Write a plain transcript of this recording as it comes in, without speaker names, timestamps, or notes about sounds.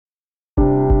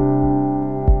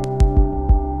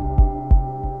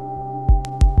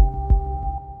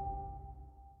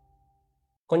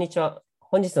こんにちは。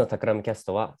本日のタクラムキャス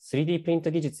トは 3D プリン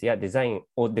ト技術やデザイ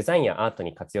ンやアート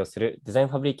に活用するデザイン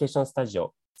ファブリケーションスタジ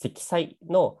オ積載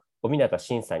の小日向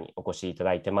慎さんにお越しいた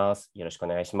だいてます。よろしくお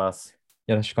願いします。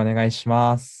よろしくお願いし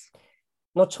ます。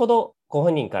後ほどご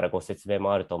本人からご説明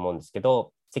もあると思うんですけ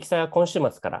ど、積載は今週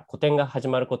末から個展が始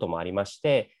まることもありまし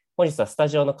て、本日はスタ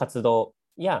ジオの活動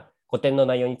や個展の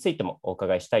内容についてもお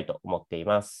伺いしたいと思ってい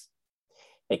ます。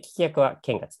聞き役は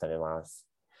ケンが務めます。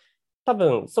多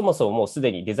分、そもそももうす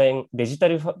でにデジタ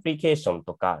ルファブリケーション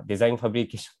とか、デザインファブリ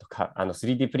ケーションとか、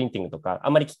3D プリンティングとか、あ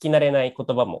まり聞き慣れない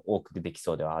言葉も多く出てき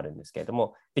そうではあるんですけれど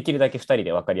も、できるだけ2人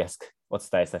で分かりやすくお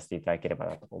伝えさせていただければ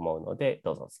なと思うので、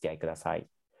どうぞお付き合いください。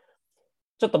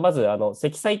ちょっとまず、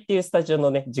積載っていうスタジオの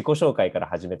ね、自己紹介から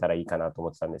始めたらいいかなと思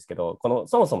ってたんですけど、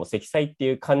そもそも積載って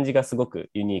いう漢字がすご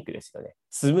くユニークですよね。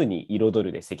住むに彩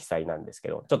るで積載なんですけ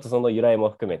ど、ちょっとその由来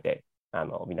も含めて、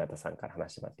湊さんから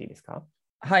話してもらっていいですか？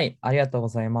はい、ありがとうご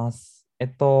ざいます。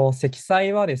積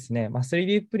載はですね、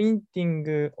3D プリンティン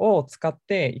グを使っ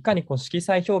て、いかに色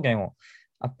彩表現を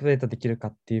アップデートできるか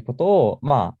っていうことを、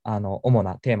主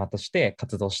なテーマとして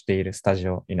活動しているスタジ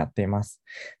オになっています。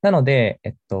なので、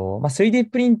3D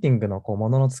プリンティングのも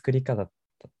のの作り方っ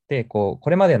て、こ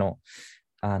れまでの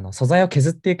素材を削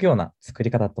っていくような作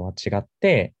り方とは違っ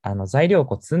て、材料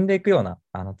を積んでいくような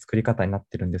作り方になっ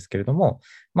てるんですけれども、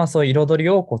そういう彩り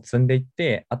を積んでいっ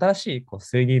て、新しい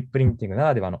3D プリンティングな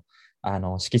らでは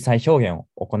の、色彩表現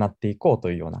を行っていこう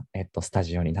というような、スタ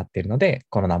ジオになっているので、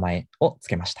この名前をつ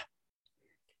けました。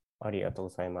ありがとうご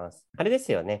ざいます。あれで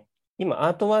すよね。今、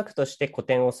アートワークとして個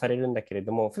展をされるんだけれ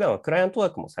ども、普段はクライアント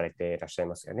ワークもされていらっしゃい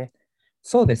ますよね。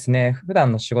そうですね。普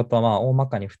段の仕事は大ま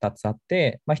かに2つあっ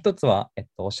て、1つは、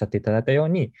おっしゃっていただいたよう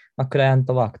に、クライアン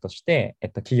トワークとして、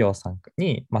企業さん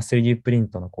に、3D プリン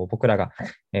トの僕らが、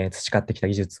培ってきた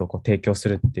技術を提供す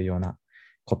るっていうような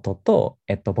ことと、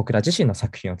僕ら自身の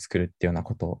作品を作るっていうような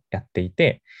ことをやってい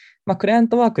て、クライアン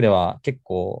トワークでは結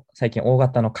構最近大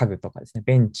型の家具とかですね、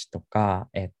ベンチとか、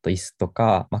椅子と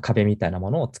か、壁みたいなも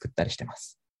のを作ったりしてま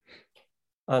す。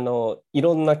い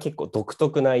ろんな結構独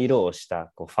特な色をし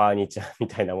たファーニチャーみ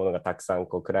たいなものがたくさん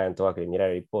クライアントワークで見ら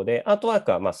れる一方で、アートワー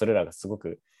クはそれらがすご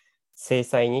く精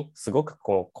細に、すごく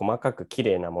細かく綺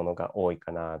麗なものが多い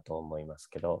かなと思います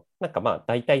けど、なんか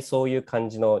大体そういう感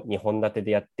じの2本立て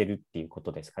でやってるっていうこ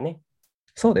とですかね。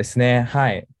そうですね。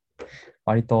はい。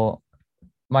割と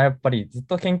やっぱりずっ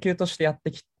と研究としてやっ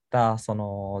てきた、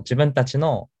自分たち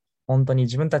の、本当に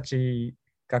自分たち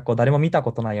が誰も見た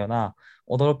ことないような、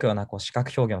驚くような視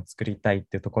覚表現を作りたいっ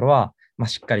ていうところは、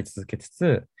しっかり続けつ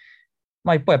つ、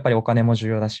一方やっぱりお金も重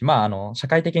要だし、社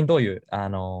会的にどういう、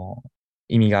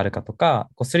意味があるかとか、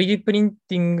3D プリン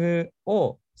ティング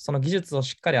を、その技術を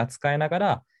しっかり扱いなが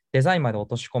ら、デザインまで落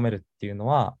とし込めるっていうの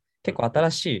は、結構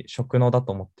新しい職能だ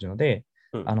と思ってるので、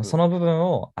その部分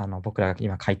を僕らが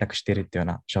今開拓しているっていう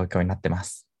ような状況になってま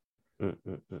す。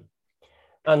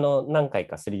何回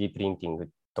か 3D プリンティング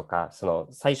とか、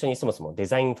最初にそもそもデ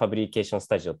ザインファブリケーションス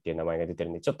タジオっていう名前が出てる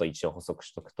んで、ちょっと一応補足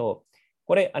しておくと、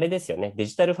これ、あれですよね。デ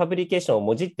ジタルファブリケーションを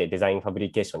もじってデザインファブ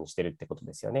リケーションにしてるってこと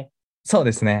ですよね。そう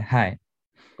ですね。はい。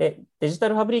で、デジタ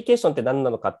ルファブリケーションって何な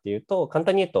のかっていうと、簡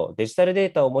単に言うと、デジタルデ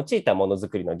ータを用いたものづ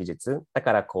くりの技術。だ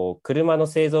から、車の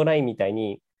製造ラインみたい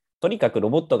に、とにかくロ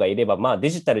ボットがいれば、デ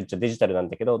ジタルっちゃデジタルなん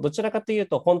だけど、どちらかという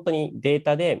と、本当にデー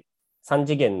タで3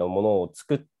次元のものを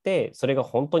作って、それが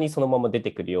本当にそのまま出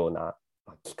てくるような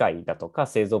機械だとか、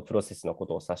製造プロセスのこ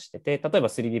とを指してて、例えば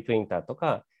 3D プリンターと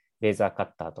か、レーザーカッ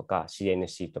ターとか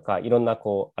CNC とか、いろんな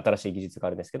新しい技術があ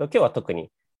るんですけど、今日は特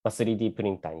に3D プ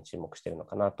リンターに注目しているの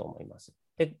かなと思います。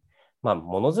で、も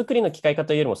のづくりの機械化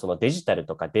というよりも、そのデジタル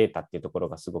とかデータっていうところ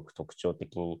がすごく特徴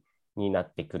的にな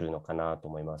ってくるのかなと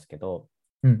思いますけど、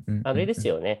あれです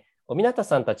よね。小日向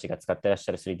さんたちが使ってらっし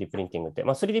ゃる 3D プリンティングって、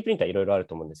3D プリンターいろいろある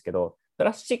と思うんですけど、プ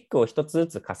ラスチックを一つず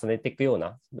つ重ねていくよう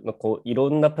な、いろ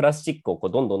んなプラスチックを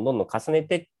どんどん重ね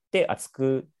ていって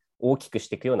大きくし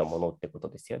ていくようなものってこと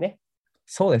ですよね。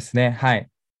そうですね。はい。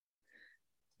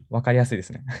わかりやすいで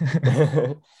すね。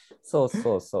そう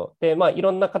そうそう。で、いろ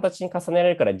んな形に重ねられ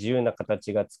るから自由な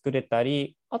形が作れた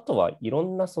り、あとはいろ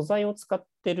んな素材を使っ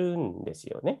てるんです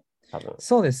よね、多分。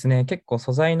そうですね。結構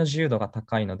素材の自由度が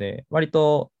高いので、割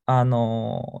と、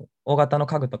大型の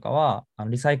家具とかは、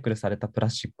リサイクルされたプラ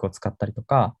スチックを使ったりと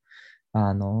か、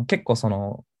結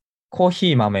構コー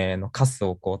ヒー豆のカス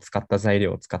を使った材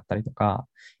料を使ったりとか、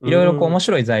いろいろ面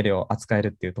白い材料を扱える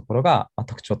っていうところが、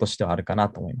特徴としてはあるかな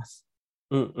と思います。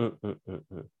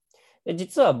で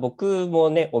実は僕も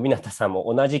ね、小日向さん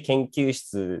も同じ研究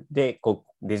室で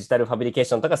デジタルファブリケー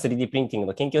ションとか 3D プリンティング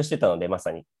の研究をしてたので、ま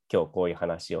さに今日こういう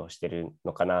話をしてる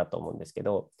のかなと思うんですけ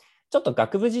ど、ちょっと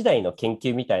学部時代の研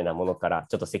究みたいなものから、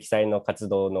ちょっと積載の活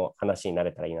動の話にな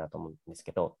れたらいいなと思うんです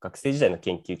けど、学生時代の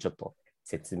研究ちょっと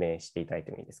説明していただい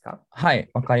てもいいですか？はい、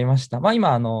わかりました。まあ、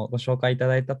今、ご紹介いた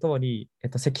だいた通り、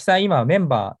積載、今、メン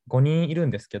バー5人いる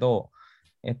んですけど、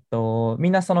み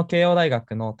んなその慶応大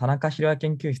学の田中宏也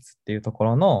研究室っていうとこ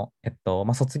ろの、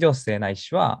まあ、卒業生ない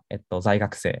しは、在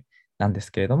学生なんです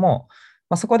けれども、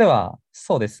まあ、そこでは、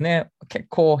そうですね、結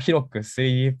構広く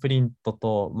 3D プリント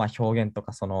と、まあ、表現と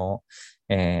か、いろ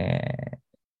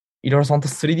いろ本当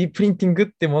 3D プリンティングっ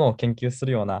ていうものを研究す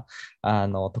るような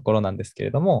ところなんですけ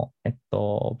れども、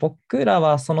僕ら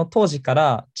はその当時か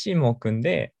らチームを組ん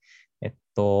で、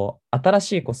新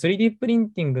しい3D プリ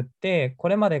ンティングってこ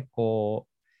れまで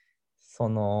そ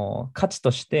の価値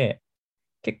として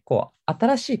結構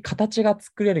新しい形が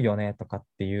作れるよねとかっ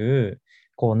ていう、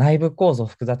内部構造を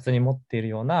複雑に持っている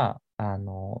ような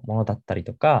ものだったり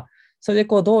とか、それで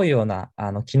どういうような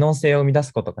機能性を生み出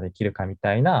すことができるかみ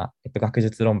たいな、学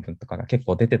術論文とかが結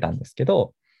構出てたんですけ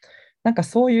ど、なんか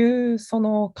そういうそ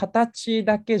の形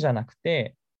だけじゃなく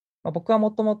て、まあ、僕は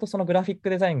もともとそのグラフィック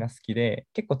デザインが好きで、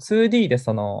結構 2D で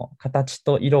その形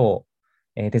と色を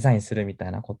デザインするみた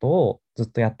いなことをずっ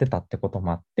とやってたってこと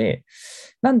もあって、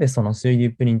なんでその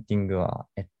 3D プリンティングは、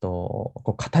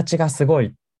形がすごい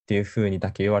っていうふうに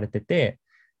だけ言われてて、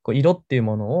色っていう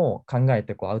ものを考え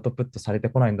てアウトプットされて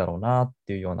こないんだろうなっ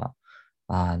ていうような、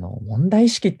問題意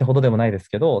識ってほどでもないです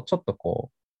けど、ちょっ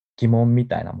と疑問み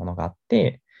たいなものがあっ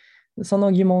て、そ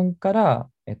の疑問から、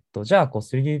じゃあ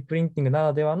3D プリンティングな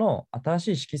らではの新し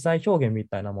い色彩表現み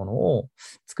たいなものを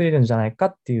作れるんじゃないか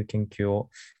っていう研究を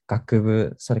学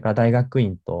部、それから大学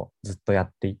院とずっとやっ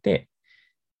ていて、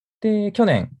で、去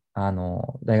年、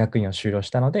大学院を修了し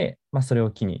たので、まあ、それを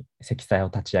機に積載を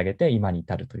立ち上げて今に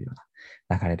至るというよ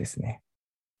うな流れですね。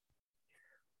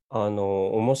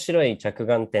面白い着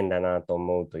眼点だなと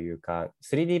思うというか、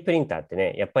3D プリンターって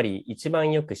ね、やっぱり一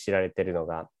番よく知られてるの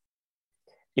が、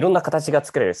いろんな形が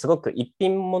作れる。すごく一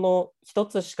品物一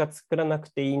つしか作らなく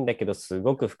ていいんだけど、す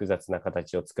ごく複雑な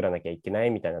形を作らなきゃいけない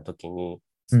みたいな時に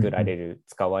うんうん。作られる、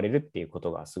使われるっていうこ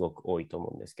とがすごく多いと思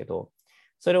うんですけど、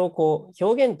それを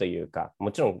表現というか、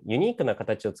もちろんユニークな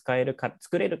形を作れるか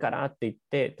らって言っ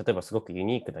て、例えばすごくユ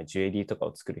ニークなジュエリーとか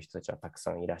を作る人たちはたく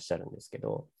さんいらっしゃるんですけ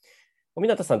ど、小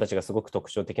湊さんたちがすごく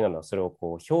特徴的なのは、それを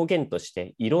表現とし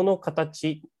て色の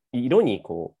形、色に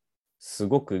す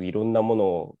ごくいろんなもの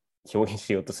を表現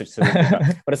しようとするっていうか、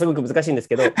これすごく難しいんです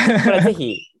けど、これはぜ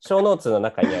ひ、小ノーツの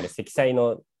中にある積載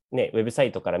の、ね、ウェブサ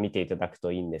イトから見ていただく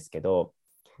といいんですけど、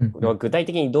これは具体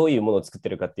的にどういうものを作って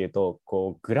るかっていうと、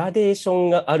グラデーション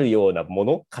があるようなも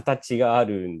の、形があ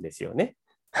るんですよね。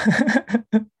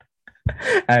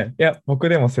はい。いや、僕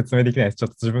でも説明できないです。ちょっ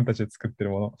と自分たちで作ってる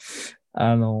もの。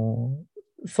あの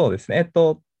そうですね。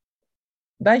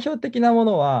代表的なも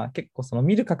のは結構その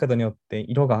見る角度によって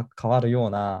色が変わるよう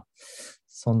な、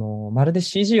まるで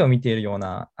CG を見ているよう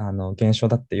な現象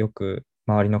だってよく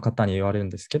周りの方に言われるん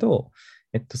ですけど、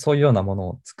そういうようなもの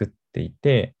を作ってい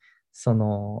て、そ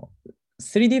の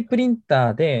 3D プリン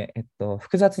ターで、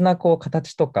複雑な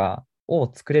形とかを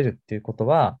作れるっていうこと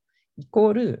は、イコ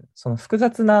ールその複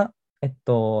雑な、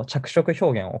着色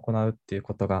表現を行うっていう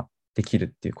ことができる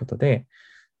っていうことで、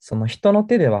その人の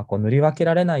手では塗り分け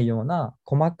られないような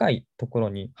細かいところ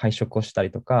に配色をした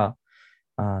りとか、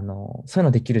そういう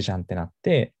のできるじゃんってなっ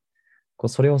て、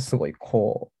それをすごいなん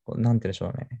て言うんでしょ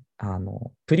うね。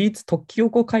プリーツ、突起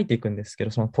を書いていくんですけ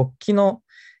ど、その突起の、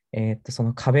そ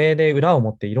の壁で裏を持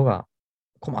って色が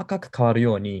細かく変わる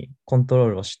ようにコントロー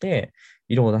ルをして、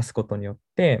色を出すことによっ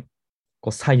て、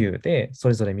左右でそ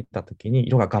れぞれ見たときに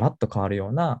色がガラッと変わる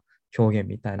ような表現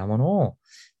みたいなものを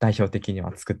代表的に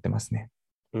は作ってますね。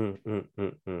うんうんう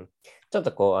んうん。ちょっ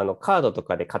とカードと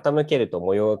かで傾けると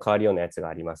模様が変わるようなやつが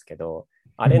ありますけど、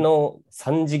あれの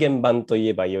3次元版とい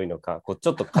えば良いのか、ちょ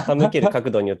っと傾ける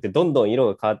角度によってどんどん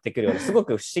色が変わってくるような、すご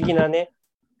く不思議なね、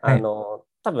はい。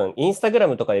多分インスタグラ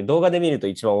ムとかで動画で見ると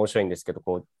一番面白いんですけど、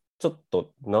ちょっ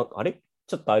とあれ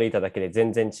ちょっと歩いただけで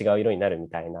全然違う色になるみ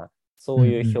たいな、うんそう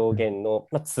いううんうん。表現の、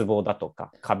まあ、壺だと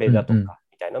か壁うんうん。だとか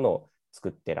みたいなのを作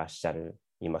ってらっしゃる、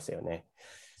いますよね。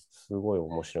すごい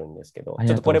面白いんですけど、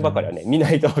ちょっとこありがとうごればかりはね、ざいます。見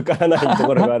ないとわからないと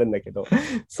ころがあるんだけど。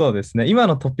そうですね。今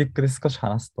のトピックで少し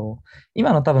話すと、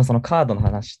今の多分そのカードの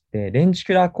話って、レンジ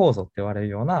キュラー構造って言われる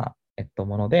ような、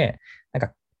もので、なん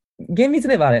か、厳密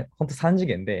ではあれ、本当3次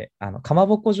元で、かま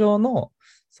ぼこ状の、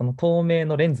その透明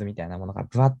のレンズみたいなものが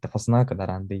ぶわって細長く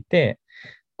並んでいて、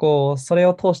それ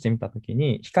を通してみたとき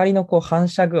に、光の反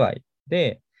射具合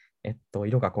で、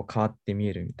色が変わって見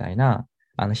えるみたいな、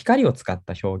光を使っ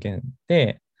た表現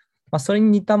で、まあ、それに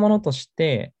似たものとし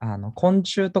て、昆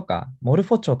虫とかモル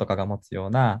フォチョウとかが持つよう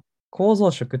な構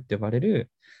造色って呼ばれる、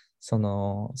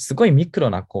すごいミクロ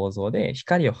な構造で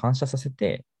光を反射させ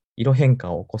て色変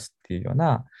化を起こすっていうよう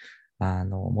な、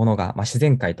ものが、自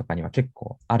然界とかには結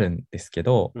構あるんですけ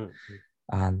ど、うん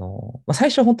最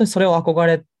初本当にそれを憧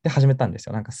れて始めたんです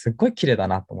よ。なんかすっごい綺麗だ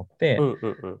なと思って、うんう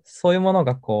んうんそういうもの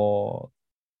がこ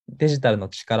う、デジタルの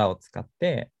力を使っ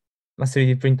て、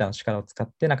3D プリンターの力を使っ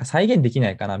て、なんか再現できな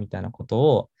いかなみたいなこと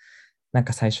を、なん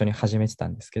か最初に始めてた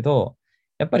んですけど、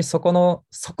やっぱりそこ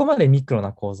までミクロ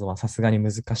な構造はさすがに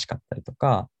難しかったりと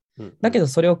か、うんうんだけど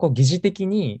それをこう疑似的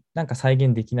になんか再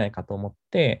現できないかと思っ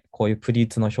て、こういうプリー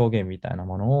ツの表現みたいな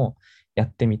ものをやっ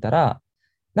てみたら、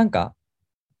なんか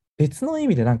別の意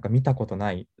味でなんか見たこと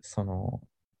ない、こ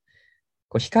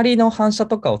う光の反射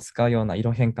とかを使うような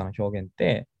色変化の表現っ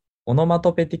て、オノマ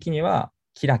トペ的には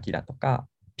キラキラとか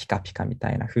ピカピカみ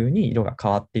たいな風に色が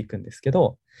変わっていくんですけ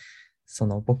ど、そ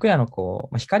の僕らのこ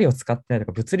う、光を使ってないと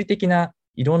か物理的な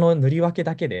色の塗り分け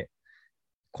だけで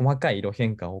細かい色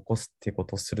変化を起こすっていうこ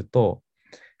とをすると、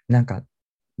なんか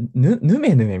ぬ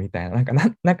めぬめみたいな、なん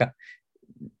か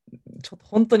ちょっと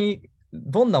本当に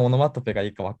どんなオノマトペがい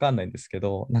いかわかんないんですけ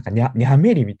ど、なんかにゃ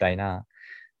めりみたいな、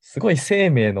すごい生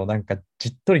命のなんかじ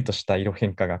っとりとした色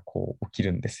変化がこう起き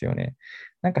るんですよね。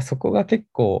なんかそこが結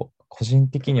構個人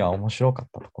的には面白かっ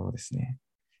たところですね。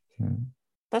うん、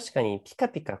確かにピカ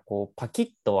ピカこうパキッ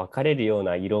と分かれるよう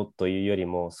な色というより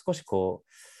も少しこ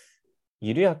う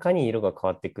緩やかに色が変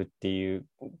わっていくっていう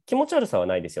気持ち悪さは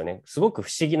ないですよね。すごく不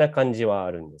思議な感じは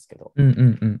あるんですけど。うんう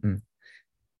んうんうん。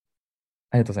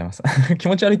ありがとうございます。気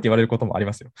持ち悪いって言われることもあり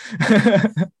ますよ。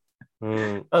う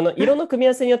ん、色の組み合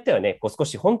わせによってはね、こう少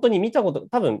し本当に見たこと、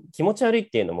多分気持ち悪いっ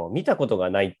ていうのも見たことが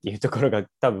ないっていうところが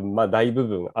多分まあ大部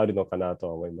分あるのかなと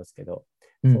は思いますけど、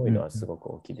うんそういうのはうんうん、すごく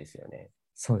大きいですよね。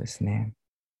そうですね。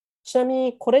ちなみ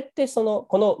にこれってこ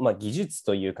の、まあ、技術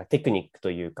というかテクニック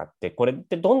というかって、これっ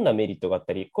てどんなメリットがあっ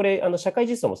たり、これ社会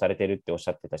実装もされてるっておっし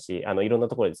ゃってたし、いろんな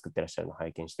ところで作ってらっしゃるのを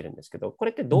拝見してるんですけど、こ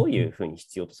れってどういうふうに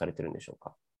必要とされてるんでしょう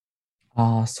か？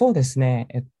そうですね。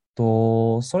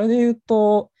それで言う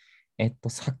と、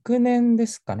昨年で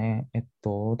すかね。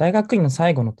大学院の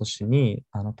最後の年に、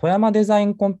富山デザイ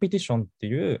ンコンペティションって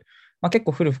いう、結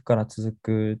構古くから続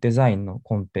くデザインの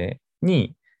コンペ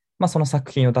に、その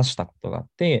作品を出したことがあっ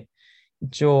て、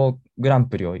一応グラン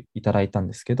プリをいただいたん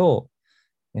ですけど、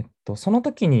その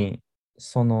時に、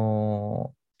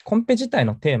コンペ自体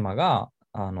のテーマが、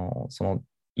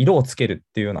色をつける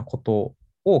っていうようなこと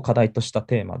を課題とした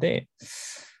テーマで、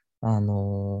な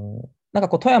んか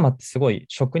こう、富山ってすごい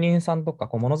職人さんとか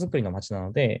こうものづくりの街な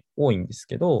ので多いんです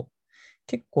けど、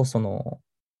結構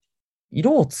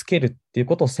色をつけるっていう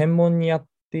ことを専門にやっ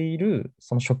ている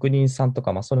その職人さんと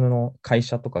か、それの会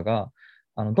社とかが、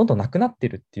どんどんなくなって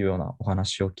るっていうようなお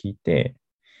話を聞いて、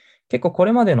結構こ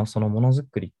れまでのそのものづ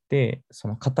くりって、そ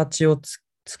の形を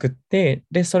作って、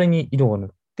で、それに色を塗っ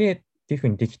てっていうふう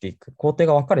にできていく。工程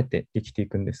が分かれてできてい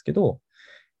くんですけど、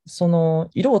その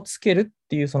色をつけるっ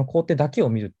ていうその工程だけを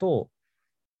見ると、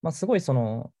すごい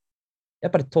やっ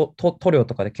ぱり塗料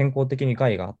とかで健康的に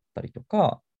害があったりと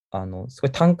か、すご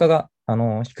い単価が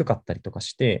低かったりとか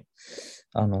して、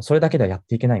それだけではやっ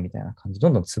ていけないみたいな感じ、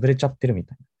どんどん潰れちゃってるみ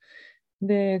たいな。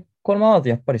で、このままだと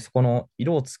やっぱりそこの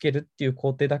色をつけるっていう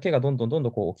工程だけがどんどん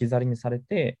こう置き去りにされ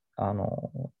て、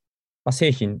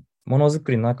製品、ものづ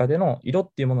くりの中での色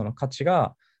っていうものの価値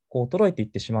がこう衰えていっ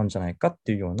てしまうんじゃないかっ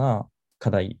ていうような課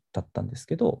題だったんです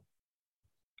けど、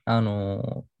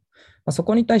そ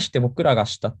こに対して僕らが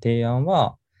した提案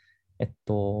は、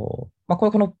こ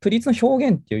のプリーツの表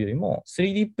現っていうよりも、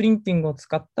3D プリンティングを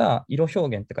使った色表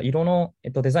現というか、色の、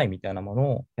デザインみたいなも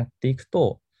のをやっていく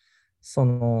と、どん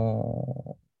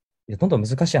どん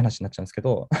難しい話になっちゃうんですけ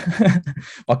ど、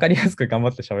わかりやすく頑張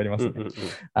って喋りまうんすね。うん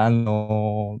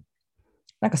うん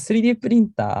なんか 3D プリ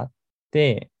ンターっ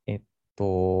て、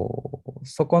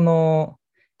そこの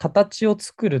形を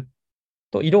作る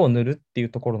と色を塗るっていう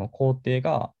ところの工程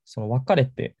がその分かれ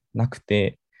てなく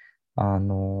て、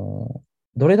ど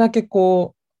れだけ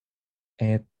こう、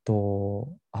分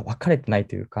かれてない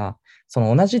というか、そ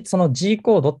の同じその G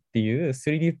コードっていう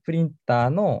 3D プリンター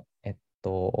の、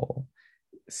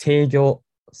制御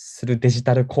するデジ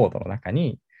タルコードの中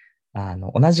に、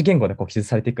同じ言語でこう記述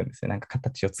されていくんですね。なんか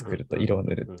形を作ると色を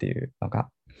塗るっていうのが。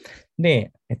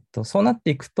で、そうなっ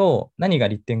ていくと、何が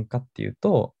利点かっていう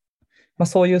と、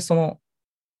そういうその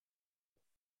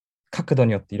角度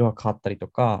によって色が変わったりと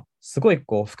か、すごい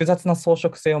こう複雑な装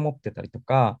飾性を持ってたりと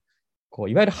か、こう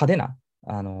いわゆる派手な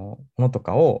ものと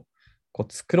かをこ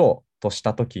う作ろうとし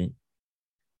たとき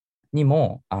に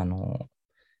も、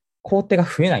工程が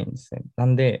増えないんですね。な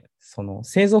んで、その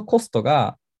製造コスト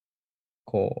が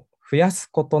こう増やす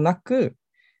ことなく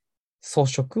装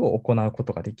飾を行うこ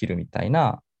とができるみたい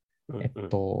なうんうん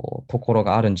ところ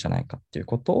があるんじゃないかっていう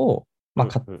ことを、うんう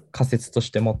ん仮説と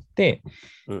して持って、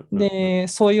うんうんうんで、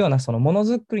そういうようなそのもの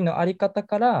づくりのあり方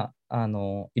から、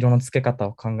色の付け方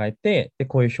を考えて、で、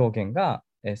こういう表現が、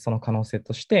その可能性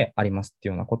としてありますって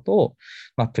いうようなことを、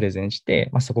プレゼンし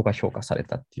て、そこが評価され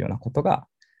たっていうようなことが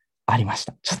ありまし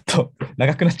た。ちょっと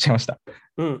長くなっちゃいました。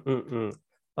うんうんうん。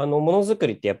ものづく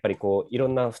りってやっぱりこう、いろ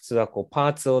んな普通はこう、パ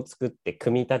ーツを作って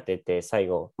組み立てて、最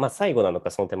後、まあ最後なのか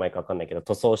その手前か分かんないけど、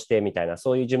塗装してみたいな、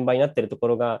そういう順番になってるとこ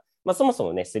ろが、まあそもそ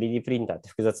もね、3D プリンターって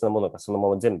複雑なものがそのま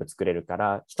ま全部作れるか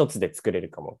ら、一つで作れる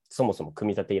かも、そもそも組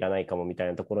み立ていらないかもみたい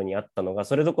なところにあったのが、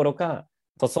それどころか、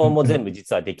塗装もうんうん、全部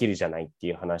実はできるじゃないって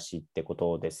いう話ってこ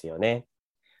とですよね。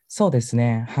そうです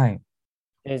ね。はい。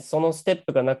そのステッ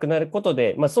プがなくなること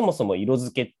で、まあ、そもそも色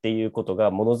付けっていうこと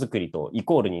がものづくりとイ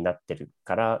コールになってる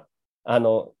から、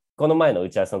この前の打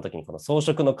ち合わせの時にこの装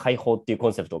飾の解放っていうコ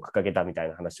ンセプトを掲げたみたい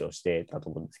な話をしてたと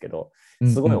思うんですけど、うん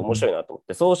すごい面うんうん。白いなと思っ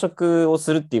て、装飾を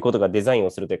するっていうことがデザイン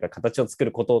をするというか、形を作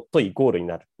ることとイコールに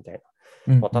なるみたいな。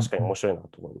うんまあ、確かにうんうん。面白いな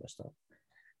と思いました。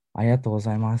ありがとうご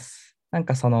ざいます。なん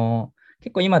かその、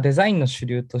結構今デザインの主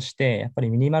流として、やっぱ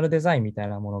りミニマルデザインみたい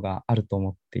なものがあると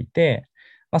思っていて、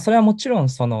それはもちろん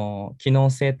その機能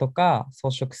性とか装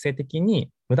飾性的に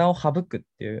無駄を省くっ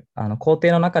ていう、工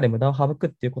程の中で無駄を省くっ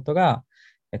ていうことが、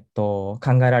考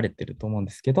えられてると思うん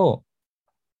ですけど、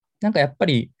なんかやっぱ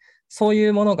りそうい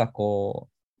うものがこ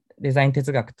う、デザイン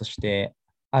哲学として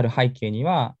ある背景に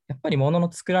は、やっぱりものの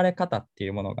作られ方ってい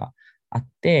うものがあっ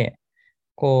て、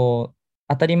こう、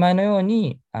当たり前のよう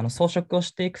に装飾を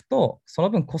していくと、その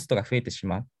分コストが増えてし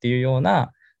まうっていうよう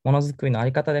なものづくりのあ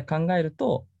り方で考える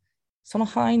と、その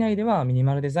範囲内ではミニ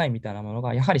マルデザインみたいなもの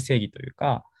がやはり正義という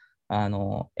か、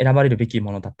選ばれるべき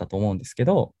ものだったと思うんですけ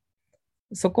ど、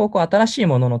そこをこう新しい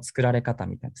ものの作られ方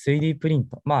みたいな、3D プリン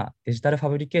ト、デジタルファ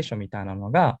ブリケーションみたいな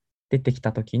のが出てき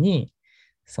たときに、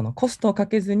そのコストをか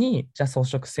けずに、じゃあ装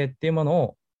飾性っていうもの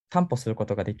を担保するこ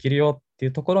とができるよってい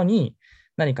うところに、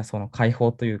何かその解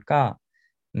放というか、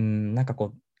なんか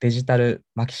こうデジタル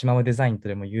マキシマムデザインと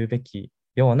でも言うべき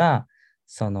ような、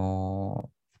その、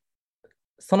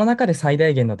その中で最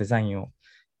大限のデザインを、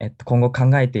今後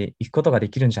考えていくことがで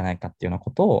きるんじゃないかっていうような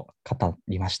ことを語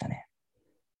りましたね。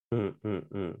うんうん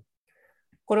うん。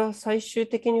これは最終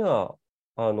的には、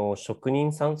職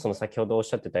人さん、その先ほどおっ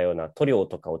しゃってたような塗料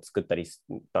とかを作ったり、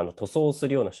塗装をす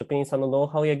るような職人さんのノウ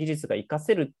ハウや技術が活か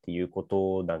せるっていうこ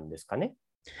となんですかね。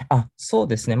そう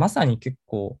ですね。まさに結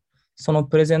構、その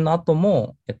プレゼンの後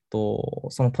も、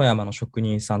その富山の職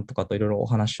人さんとかといろいろお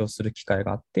話をする機会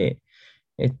があって、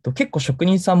結構職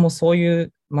人さんもそうい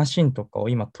うマシンとかを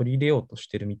今取り入れようとし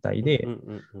てるみたいで、うんうん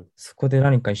うんうん。そこで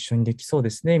何か一緒にできそうで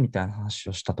すね、みたいな話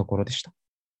をしたところでした。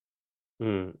う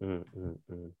んうんうん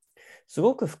うん。す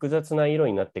ごく複雑な色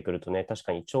になってくるとね、確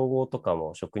かに調合とか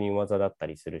も職人技だった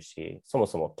りするし、そも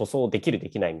そも塗装できるで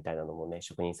きないみたいなのもね、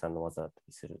職人さんの技だった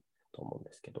りすると思うん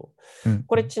ですけど、うんうん。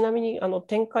これちなみに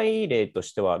展開例と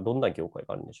してはどんな業界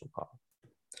があるんでしょうか。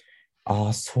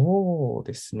そう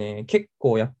ですね。結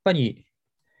構やっぱり、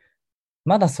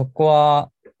まだそこ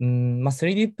は、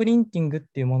3D プリンティングっ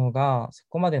ていうものが、そ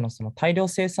こまでのその大量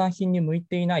生産品に向い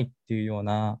ていないっていうよう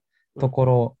なうんうんとこ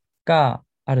ろが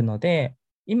あるので、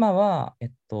今は、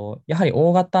やはり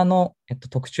大型の、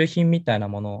特注品みたいな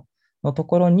もののと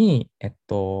ころに、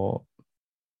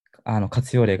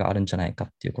活用例があるんじゃないかっ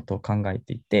ていうことを考え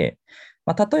ていて、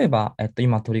例えば、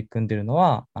今取り組んでいるの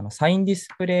は、サインディス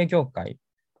プレイ業界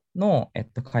の、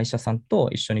会社さんと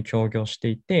一緒に協業して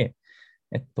いて、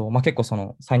結構そ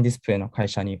のサインディスプレイの会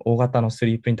社に大型の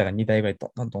 3D プリンターが2台ぐらい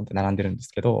ドンドンって並んでるんです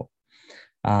けど、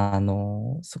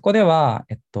そこでは、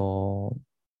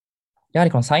やは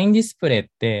りこのサインディスプレイっ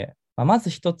て、まず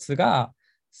一つが、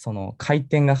その回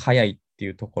転が速いってい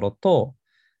うところと、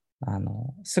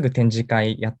すぐ展示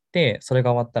会やって、それ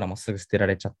が終わったらもうすぐ捨てら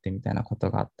れちゃってみたいなこと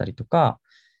があったりとか、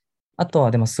あと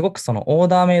はでもすごくそのオー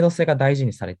ダーメイド性が大事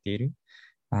にされている。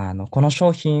この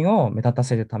商品を目立た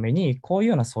せるために、こういう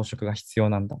ような装飾が必要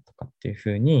なんだとかっていうふ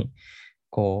うに、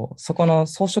こう、そこの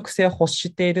装飾性を欲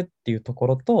しているっていうとこ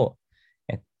ろと、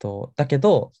だけ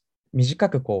ど、短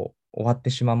くこう、終わって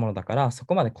しまうものだから、そ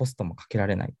こまでコストもかけら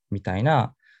れないみたい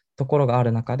なところがあ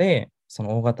る中で、そ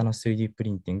の大型の 3D プ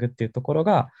リンティングっていうところ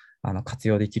が、活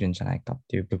用できるんじゃないかっ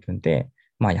ていう部分で、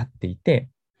やっていて、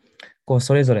こう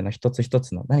それぞれの一つ一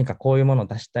つの何かこういうものを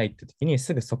出したいって時に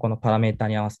すぐそこのパラメータ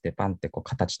に合わせてパンってこう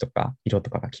形とか色と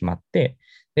かが決まって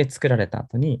で作られた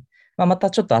後に、ま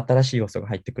たちょっと新しい要素が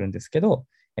入ってくるんですけど、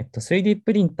3D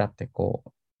プリンターってこ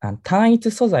う単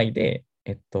一素材で、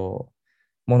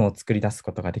ものを作り出す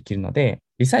ことができるので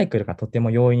リサイクルがとて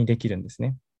も容易にできるんです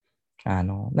ね。な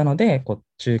のでこう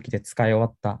中期で使い終わ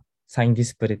ったサインディ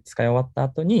スプレイ使い終わった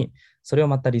後に、それを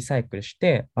またリサイクルし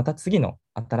て、また次の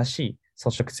新しい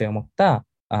装飾性を持った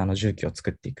重機を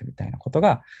作っていくみたいなこと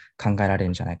が考えられ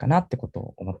るんじゃないかなってこと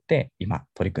を思って今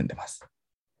取り組んでます。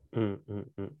うんうん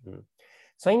うんうん。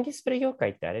サインディスプレイ業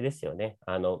界ってあれですよね。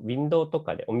ウィンドウと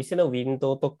かで、お店のウィン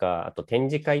ドウとか、あと展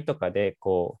示会とかで、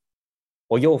こ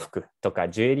う、お洋服とか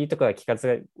ジュエリーとかが規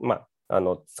格が、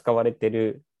使われて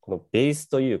る、このベース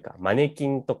というか、マネキ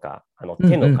ンとか、うん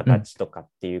手のうんうん。形とかっ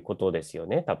ていうことですよ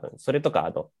ね、多分。それと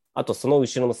か、あとその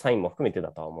後ろのサインも含めて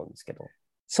だとは思うんですけど。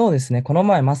そうですね。この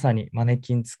前まさにマネ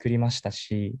キン作りました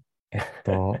し、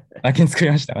マネキン作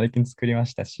りました。マネキン作りま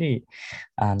したし、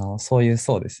そういう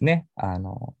そうですね。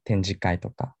展示会と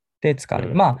かで使われ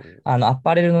る。うん、ア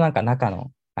パレルのなんか中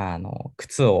の、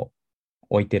靴を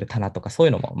置いてる棚とかそうい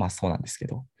うのも、まあそうなんですけ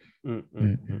ど。うん、うん、うん。う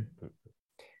んう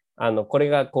ん。うん。これ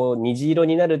がこう虹色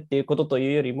になるっていうこととい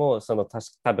うよりも、その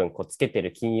多分こうつけて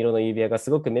る金色の指輪がす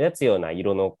ごく目立つような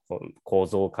色の構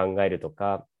造を考えると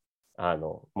か、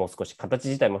もう少し形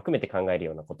自体も含めて考える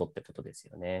ようなことってことです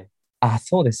よね。あ、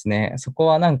そうですね。そこ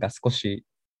はなんか少し、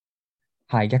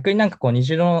はい、逆になんかこう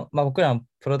虹色の、まあ、僕らの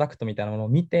プロダクトみたいなものを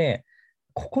見て、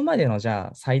ここまでのじゃ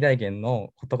あ最大限の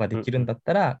ことができるんうんうん。だっ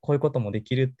たら、こういうこともで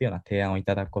きるっていうような提案をい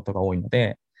ただくことが多いの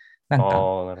で、なんか、あ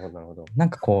あ、なるほど、なるほど。なん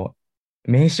かこ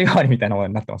う、名刺代わりみたいなもの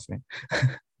になってますね。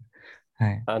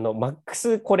はい。マック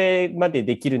スこれまで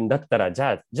できるんだったら、じ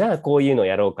ゃあこういうの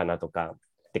やろうかなとか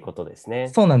ってことですね。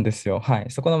そうなんですよ。はい。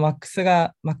そこのマック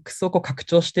スをこう拡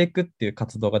張していくっていう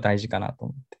活動が大事かなと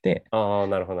思ってて、ああ、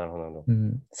なるほど、なるほど、なるほど。う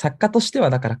ん、作家としては、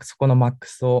だからそこのマック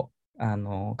スを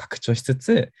拡張しつ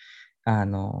つ、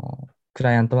ク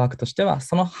ライアントワークとしては、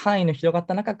その範囲の広がっ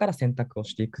た中から選択を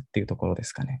していくっていうところで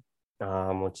すかね。あ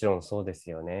あ、もちろんそうです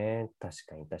よね。確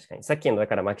かに、確かに。さっきの、だ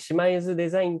からマキシマイズデ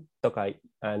ザインとか、例え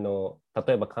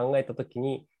ば考えたとき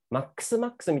に、マックス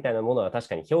みたいなものは確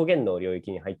かに表現の領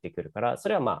域に入ってくるから、そ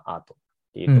れはまあアートっ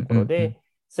ていうとうんうんうん。ころで、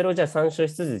それをじゃあ参照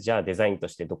しつつ、じゃあデザインと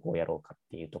してどこをやろうかっ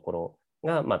ていうところ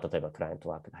が、まあ例えばクライアント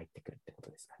ワークで入ってくるってこと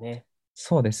ですかね。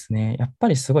そうですね。やっぱ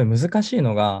りすごい難しい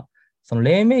のが、その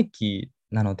黎明期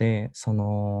なので、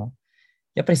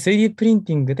やっぱり 3D プリン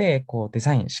ティングでこうデ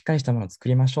ザイン、しっかりしたものを作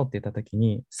りましょうって言ったとき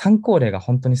に、参考例が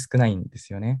本当に少ないんで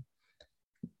すよね。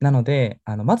なので、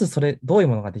まずそれ、どういう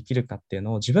ものができるかっていう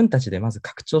のを自分たちでまず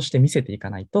拡張して見せていか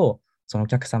ないと、そのお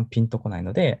客さんピンとこない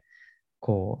ので、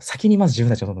こう、先にまず自分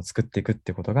たちをどんどん作っていくっ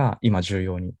ていうことが今重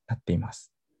要になっていま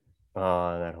す。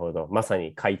ああ、なるほど。まさ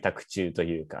に開拓中と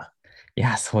いうか。い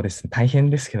や、そうですね。大変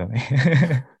ですけど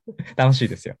ね。楽しい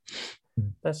ですよ。う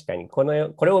ん、確かにこ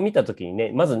れを見たときに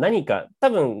ね、まず何か、多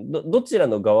分どちら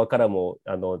の側からも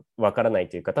わからない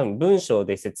というか、多分文章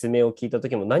で説明を聞いたと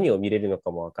きも何を見れるの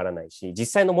かもわからないし、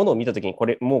実際のものを見たときに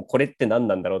もうこれって何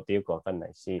なんだろうってよくわかんな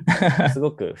いし、す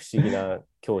ごく不思議な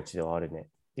境地ではあるねっ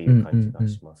ていうんうう感じんうん。が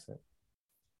します。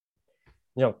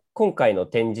じゃあ、今回の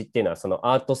展示っていうのは、そ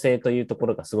のアート性というとこ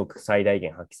ろがすごく最大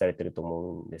限発揮されてると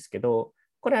思うんですけど、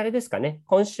これあれですかね、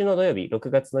今週の土曜日、6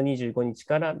月の25日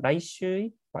から来週い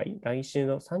っぱい、来週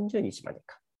の30日まで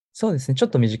か。そうですね。ちょっ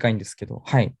と短いんですけど、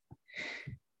はい。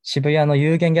渋谷の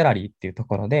有限ギャラリーっていうと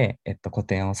ころで、個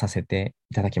展をさせて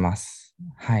いただきます。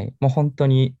はい。もう本当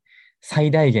に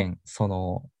最大限、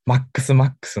マックスマッ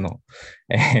クスの、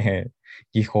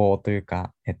技法という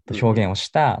か、うんうん。表現を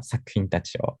した作品た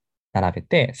ちを並べ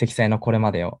て、積載のこれ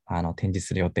までを展示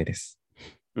する予定です。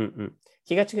うんうん。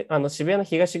渋谷の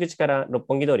東口から六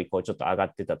本木通り、こう、ちょっと上が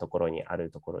ってたところにあ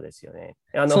るところですよね。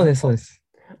そうです、そうです。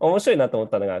面白いなと思っ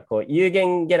たのが、こう、有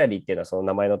限ギャラリーっていうのはその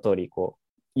名前の通り、こ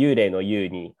う、幽霊の幽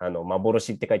に、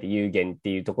幻って書いて有限って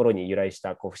いうところに由来し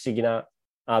た、こう、不思議な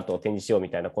アートを展示しようみ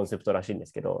たいなコンセプトらしいんで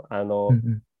すけど、うんう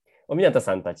ん。お湊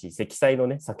さんたち、積載の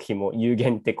ね、作品も有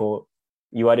限ってこ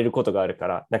う、言われることがあるか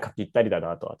ら、なんかぴったりだ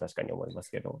なとは確かに思います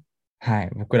けど。はい。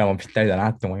僕らもぴったりだな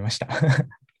って思いました。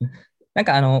なん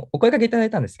か、お声かけいただい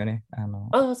たんですよね。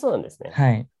ああ、そうなんですね。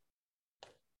はい。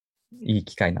いい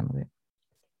機会なので。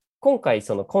今回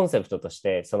そのコンセプトとし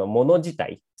てそのもの自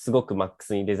体すごくマック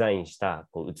スにデザインした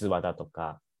こう器だと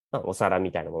か、まあ、お皿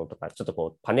みたいなものとかちょっと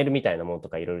こうパネルみたいなものと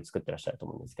かいろいろ作ってらっしゃると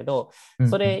思うんですけど、そう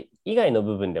んうん。れ以外の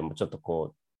部分でもちょっと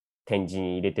こう展示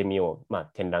に入れてみよう、まあ、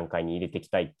展覧会に入れていき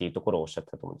たいっていうところをおっしゃって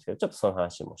たと思うんですけど、ちょっとその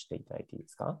話もしていただいていいで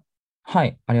すか？は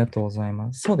い、ありがとうござい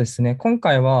ます。そうですね。今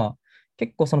回は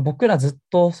結構その僕らずっ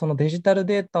とそのデジタル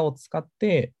データを使っ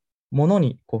てもの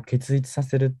にこう結実さ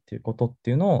せるっていうことって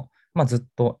いうのを、まあ、ずっ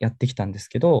とやってきたんです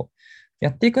けど、や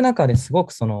っていく中ですご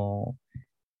く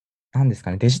なんですか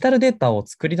ね、デジタルデータを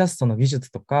作り出すその技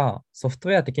術とかソフト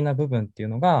ウェア的な部分っていう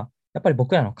のが、やっぱり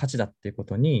僕らの価値だっていうこ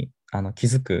とに気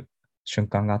づく瞬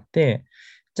間があって、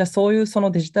じゃあそういうそ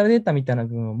のデジタルデータみたいな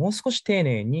部分をもう少し丁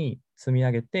寧に積み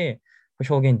上げて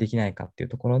表現できないかっていう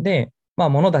ところで、まあ、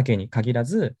ものだけに限ら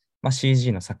ず、まあ、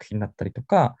CG の作品だったりと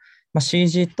か、まあ、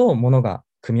CG とものが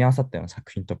組み合わさったような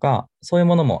作品とか、そういう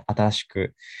ものも新し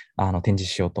く展示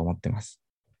しようと思ってます。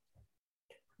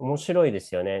面白いで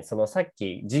すよね。そのさっ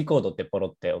き G コードってポロ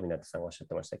って小湊さんがおっしゃっ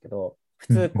てましたけど、普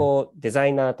通うんうん。こうデザ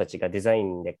イナーたちがデザイ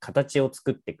ンで形を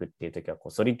作っていくっていう時はこ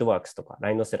うソリッドワークスとか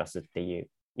ライノセラスっていう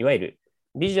いわゆる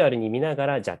ビジュアルに見なが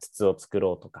らじゃあ筒を作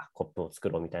ろうとかコップを作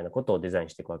ろうみたいなことをデザイン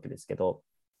していくわけですけど、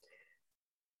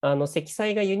積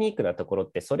載がユニークなところ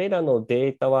って、それらの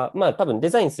データは、まあ多分デ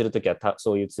ザインするときは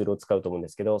そういうツールを使うと思うんで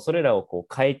すけど、それらをこ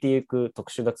う変えていく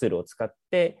特殊なツールを使っ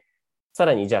て、さ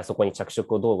らにじゃあそこに着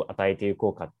色をどう与えていこ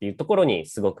うかっていうところに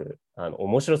すごく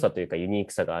面白さというかユニー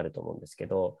クさがあると思うんですけ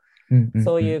ど、うんうんうん。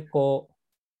そういうこう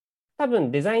多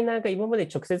分デザイナーが今まで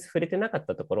直接触れてなかっ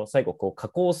たところ、最後こう加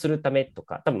工するためと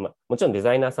か、多分もちろんデ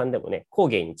ザイナーさんでもね、工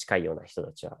芸に近いような人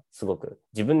たちは、すごく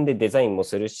自分でデザインも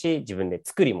するし、自分で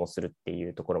作りもするってい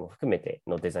うところも含めて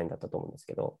のデザインだったと思うんです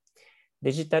けど、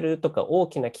デジタルとか大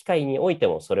きな機械において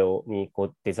も、それにこ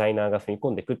うデザイナーが踏み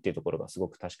込んでいくっていうところがすご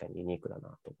く確かにユニークだなと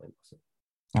思います。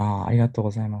ありがとう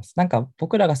ございます。なんか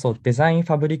僕らがそうデザイン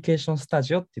ファブリケーションスタ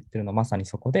ジオって言ってるのはまさに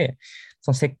そこで、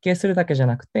その設計するだけじゃ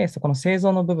なくて、そこの製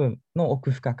造の部分の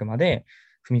奥深くまで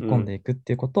踏み込んでうん。いくっ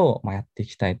ていうことを、まあ、やってい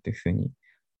きたいというふうに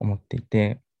思ってい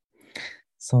て、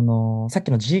そのさっ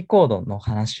きの G コードの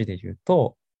話で言う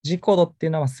と、G コードってい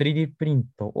うのは 3D プリン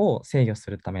トを制御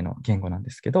するための言語なんで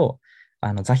すけど、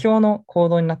座標のコー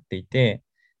ドになっていて、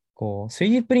こう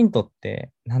 3D プリントっ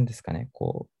て何ですかね、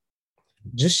こう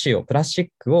樹脂を、プラスチッ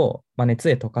クを、まあ、熱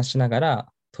で溶かしなが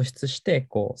ら突出して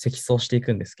こう積層してい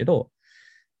くんですけど、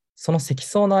その積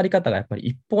層のあり方がやっぱり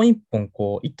一本一本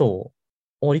こう糸を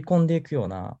織り込んでいくよう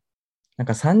な、なん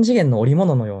か三次元の織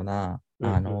物のようなうん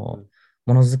うんうん。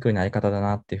ものづくりのあり方だ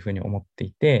なっていうふうに思って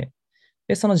いて、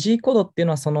で、その G コードっていう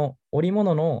のはその織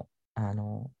物の、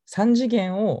3次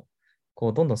元をこ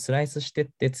うどんどんスライスしていっ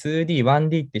て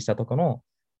 2D、1D ってしたところの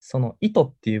その糸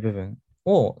っていう部分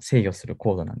を制御する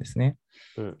コードなんですね。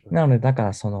うんうん。なので、だか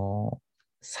らその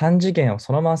3次元を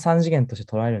そのまま3次元とし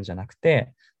て捉えるんじゃなく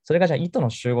て、それがじゃあ糸の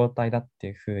集合体だって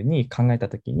いうふうに考えた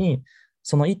ときに、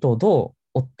その糸をど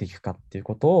う折っていくかっていう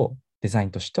ことをデザイ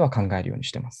ンとしては考えるように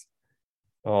してます。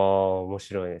ああ、面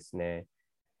白いですね。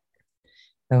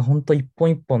だから本当一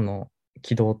本一本の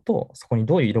軌道とそこに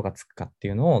どういう色がつくかって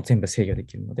いうのを全部制御で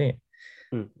きるので、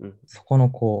うんうんそこの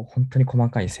こう本当に細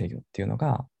かい制御っていうの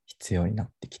が必要になっ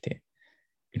てきて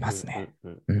いまうんうすね。んう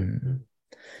んううん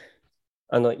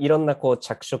うん。ん。いろんなこう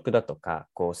着色だとか、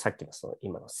こうさっきのその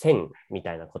今の線み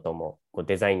たいなこともこう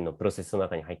デザインのプロセスの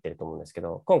中に入ってると思うんですけ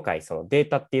ど、今回そのデー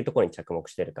タっていうところに着目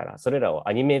してるから、それらを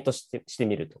アニメートして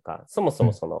みるとか、そもそうん。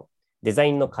もそのデザ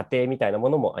インの過程みたいなも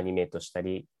のもアニメートした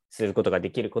りすることが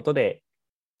できることで、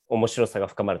面白さが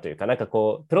深まるというか、なんか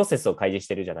こう、プロセスを開示し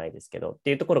てるじゃないですけど、っ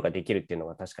ていうところができるっていうの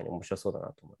が確かに面白そうだな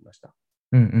と思いました。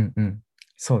うんうんうん。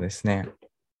そうですね。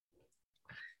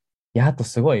いや、あと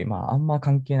すごい、まあ、あんま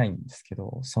関係ないんですけ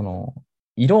ど、その、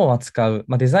色を扱う、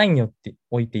まあ、デザインによって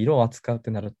おいて色を扱うっ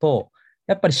てなると、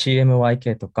やっぱり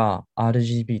CMYK とか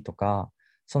RGB とか、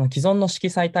その既存の色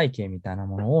彩体系みたいな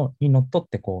ものにのっとっ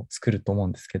てこう作ると思う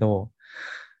んですけど、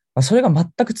まあ、それが全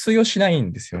く通用しない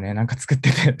んですよね。なんか作っ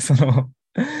てて、その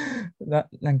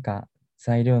なんか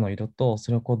材料の色と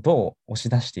それをこうどう押し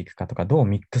出していくかとか、どう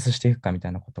ミックスしていくかみた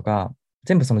いなことが、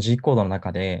全部その G コードの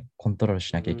中でコントロール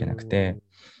しうなきゃいけなくて、ーん。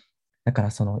だか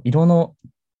らその色の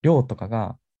量とか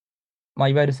が、まあ、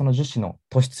いわゆるその樹脂の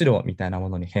突出量みたいなも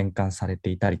のに変換されて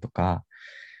いたりとか、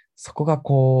そこが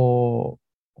こ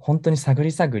う、本当に探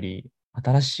り探り、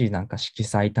新しいなんか色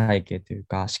彩体系という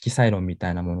か、色彩論みた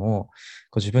いなものをこ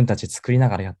う自分たち作りな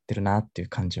がらやってるなっていう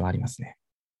感じはありますね。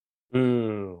う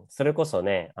ん、それこそ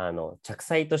ね、着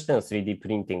彩としての 3D プ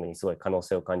リンティングにすごい可能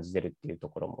性を感じてるっていうと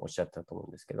ころもおっしゃったと思う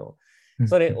んですけど、うんうん。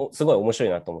それすごい面白い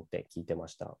なと思って聞いてま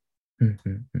した。うんう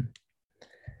んうん。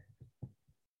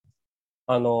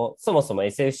そもそも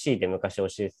SFC で昔教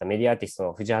えてたメディアアーティスト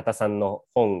の藤畑さんの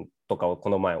本とかをこ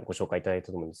の前ご紹介いただいた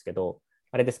と思うんですけど、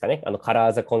あれですかね、カラ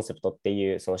ーザコンセプトって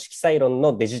いう、その色彩論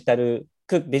のデジタル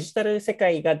世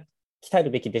界が来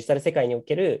るべきデジタル世界にお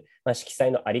ける、まあ、色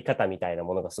彩のあり方みたいな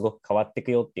ものがすごく変わってい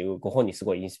くよっていう、ご本にす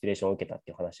ごいインスピレーションを受けたっ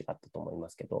ていう話があったと思いま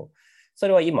すけど、そ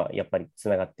れは今やっぱりつ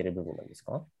ながってる部分なんです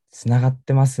か？つながっ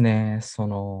てますね。そ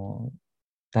の、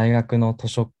大学の図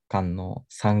書館の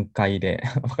3階で、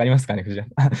わかりますかね、藤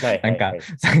原さん。はいなんかはいはい。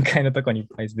3階のとこにいっ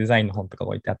ぱいデザインの本とか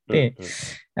置いてあっうんて、う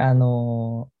ん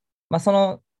まあ、そ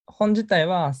の本自体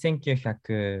は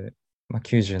1997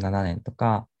年と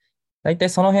か大体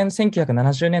その辺、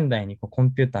1970年代にこうコ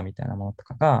ンピューターみたいなものと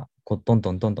かがこうどん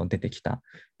どんどんどん出てきたっ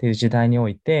ていう時代にお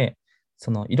いて、そ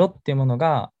の色っていうもの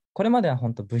が、これまでは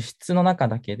本当物質の中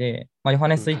だけで、ヨハ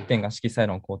ネス1点が色彩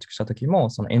論を構築した時も、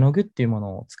その絵の具っていうも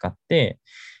のを使って、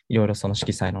いろいろその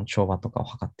色彩の調和とかを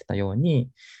測ってたように、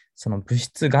その物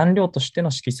質、顔料として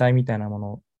の色彩みたいなも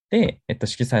ので、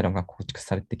色彩論が構築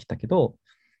されてきたけど、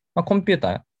コンピュータ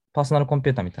ー、パーソナルコンピ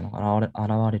ューターみたいなの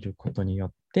が現れることによ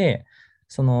って、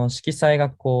その色彩が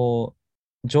こ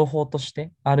う、情報とし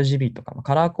て RGB とか、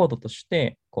カラーコードとし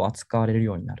てこう扱われる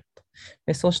ようになると。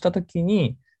で、そうしたとき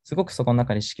に、すごくそこの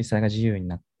中に色彩が自由に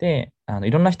なって、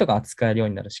いろんな人が扱えるよう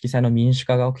になる色彩の民主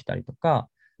化が起きたりとか、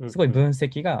すごい分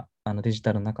析がデジ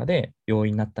タルの中で容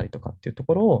易になったりとかっていうと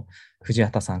ころを藤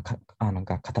畑さんが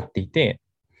語っていて、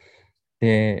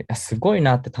で、すごい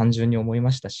なって単純に思い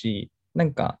ましたし、な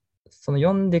んか、その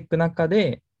読んでいく中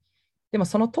で、でも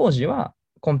その当時は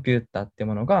コンピューターって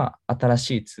ものが新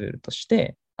しいツールとし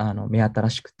て目新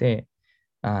しくて、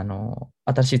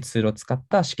新しいツールを使っ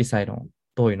た色彩論、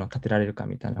どういうのを立てられるか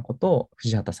みたいなことを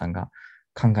藤畑さんが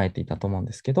考えていたと思うん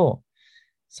ですけど、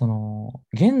その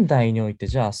現代において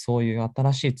じゃあそういう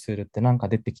新しいツールって何か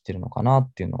出てきてるのかな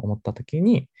っていうのを思ったとき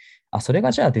に、それ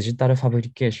がじゃあデジタルファブ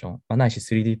リケーション、ないし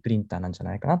 3D プリンターなんじゃ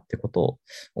ないかなっていうことを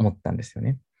思ったんですよ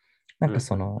ね。なんか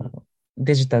その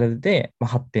デジタルで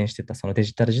発展してたそのデ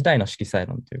ジタル時代の色彩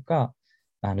論というか、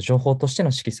情報として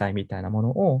の色彩みたいなもの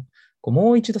をこう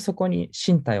もう一度そこに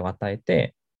身体を与え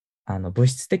て、物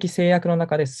質的制約の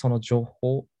中でその情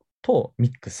報とミ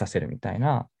ックスさせるみたい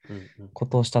なこ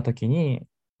とをしたときに、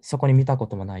そこに見たこ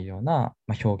ともないような、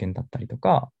表現だったりと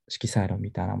か、色彩論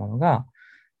みたいなものが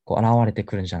こう現れて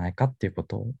くるんじゃないかっていうこ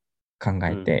とを考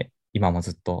えて、今も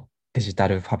ずっとデジタ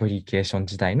ルファブリケーション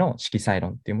時代の色彩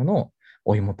論っていうものを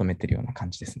追い求めてるような感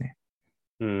じですね。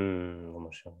面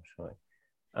白い、面白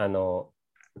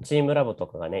い。チームラボと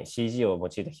かがね、CG を用い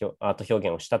たアート表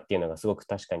現をしたっていうのがすごく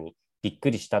確かにびっ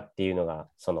くりしたっていうのが、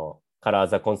そのカラー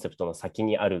ザコンセプトの先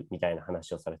にあるみたいな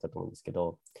話をされたと思うんですけ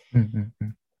ど、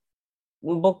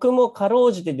僕もかろ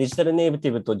うじてデジタルネイテ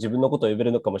ィブと自分のことを呼べ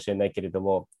るのかもしれないけれど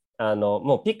も、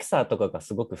もうピクサーとかが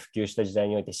すごく普及した時代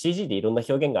において CG でいろんな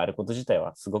表現があること自体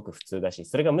はすごく普通だし、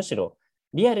それがむしろ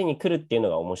リアルに来るっていうの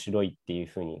が面白いっていう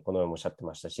ふうにこの前もおっしゃって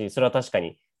ましたし、それは確か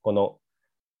にこの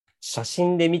写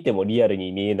真で見てもリアル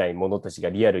に見えないものたちが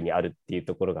リアルにあるっていう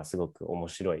ところがすごく面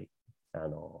白い、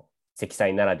積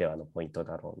載ならではのポイント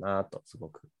だろうなとすご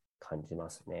く感じま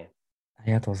すね。あ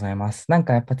りがとうございます。なん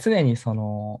かやっぱ常にそ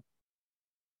の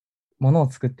ものを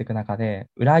作っていく中で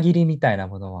裏切りみたいな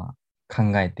ものは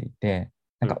考えていて、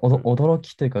なんか驚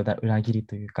きというか裏切り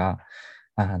というか、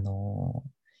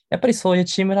やっぱりそういう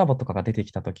チームラボとかが出て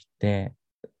きたときって、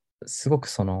すごく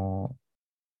その、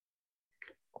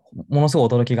ものすごい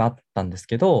驚きがあったんです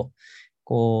けど、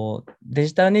こう、デ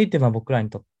ジタルネイティブは僕らに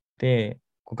とって、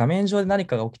こう画面上で何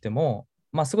かが起きても、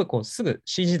すごいこうすぐ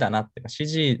CG だなっていうか、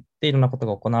CG でいろんなこと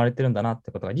が行われてるんだなっ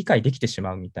てことが理解できてし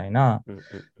まうみたいな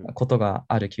ことが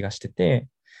ある気がしてて、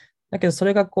だけどそ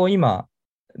れがこう今、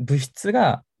物質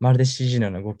がまるで CG の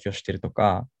ような動きをしてると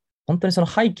か、本当にその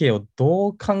背景をど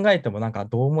う考えてもなんか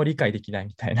どうも理解できない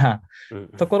みたいな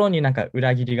ところになんか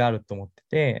裏切りがあると思って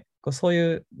て、そう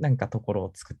いうなんかところ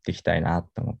を作っていきたいなっ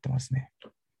て思ってますね。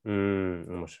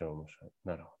面白い面白い。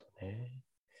なるほどね。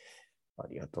あ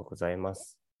りがとうございま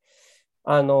す。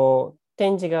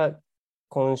展示が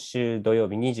今週土曜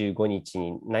日25日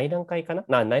に内覧会か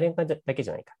な、内覧会だけじ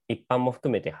ゃないか。一般も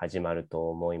含めて始まると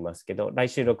思いますけど、来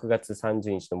週6月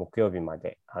30日の木曜日ま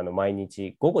で、毎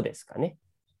日午後ですかね。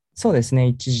そうですね。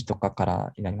1時とかか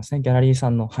らになりますね。ギャラリーさ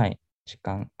んの、はい、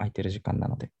空いてる時間な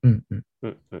ので。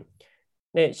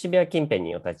で、渋谷近辺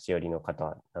にお立ち寄りの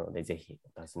方なので、ぜひ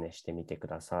お尋ねしてみてく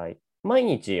ださい。毎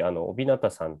日、帯名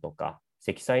さんとか、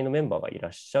積載のメンバーがいら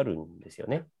っしゃるんですよ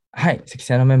ね。はい、積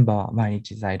載のメンバーは毎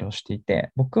日在労してい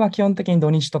て、僕は基本的に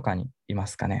土日とかにいま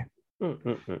すかね。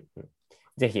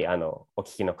ぜひ、お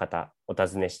聞きの方、お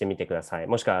尋ねしてみてください。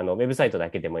もしくは、ウェブサイトだ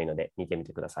けでもいいので、見てみ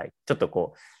てください。ちょっと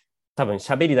こう、多分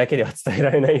喋りだけでは伝え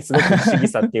られない、すごく不思議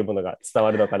さっていうものが伝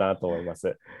わるのかなと思いま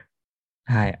す。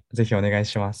はい、ぜひお願い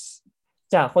します。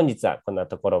じゃあ、本日はこんな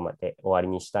ところまで終わり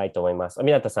にしたいと思います。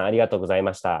湊さん、ありがとうござい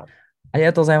ました。あり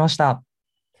がとうございました。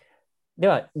で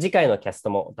は、次回のキャスト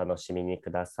もお楽しみにく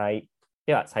ださい。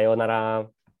では、さようなら。